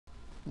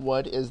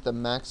What is the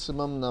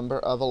maximum number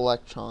of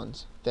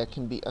electrons that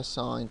can be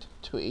assigned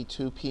to a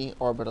 2p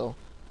orbital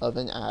of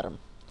an atom?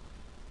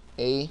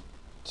 A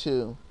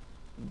 2,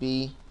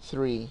 B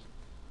 3,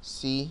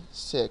 C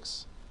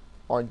 6,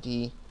 or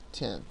D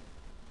 10?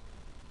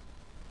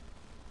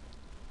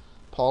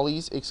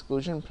 Pauli's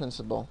exclusion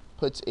principle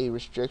puts a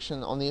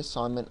restriction on the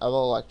assignment of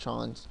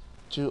electrons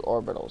to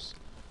orbitals.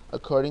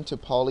 According to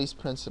Pauli's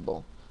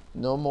principle,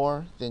 no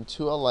more than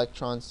 2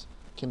 electrons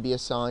can be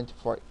assigned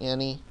for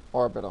any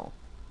orbital.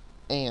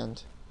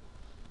 And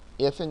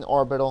if an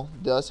orbital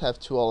does have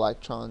 2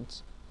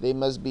 electrons, they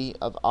must be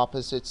of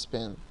opposite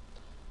spin.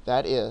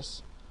 That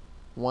is,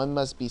 one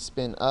must be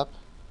spin up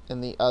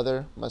and the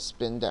other must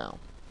spin down.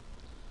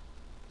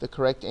 The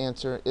correct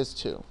answer is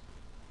 2.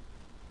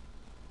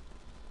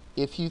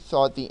 If you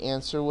thought the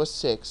answer was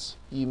 6,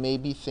 you may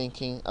be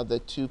thinking of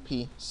the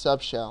 2p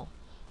subshell.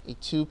 A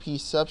 2p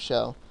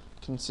subshell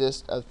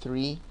consists of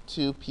 3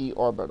 2p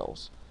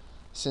orbitals.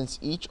 Since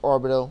each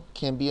orbital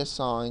can be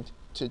assigned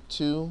to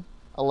 2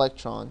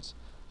 electrons,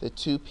 the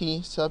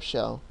 2p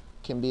subshell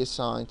can be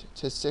assigned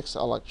to 6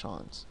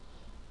 electrons.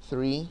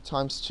 3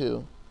 times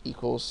 2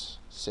 equals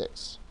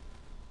 6.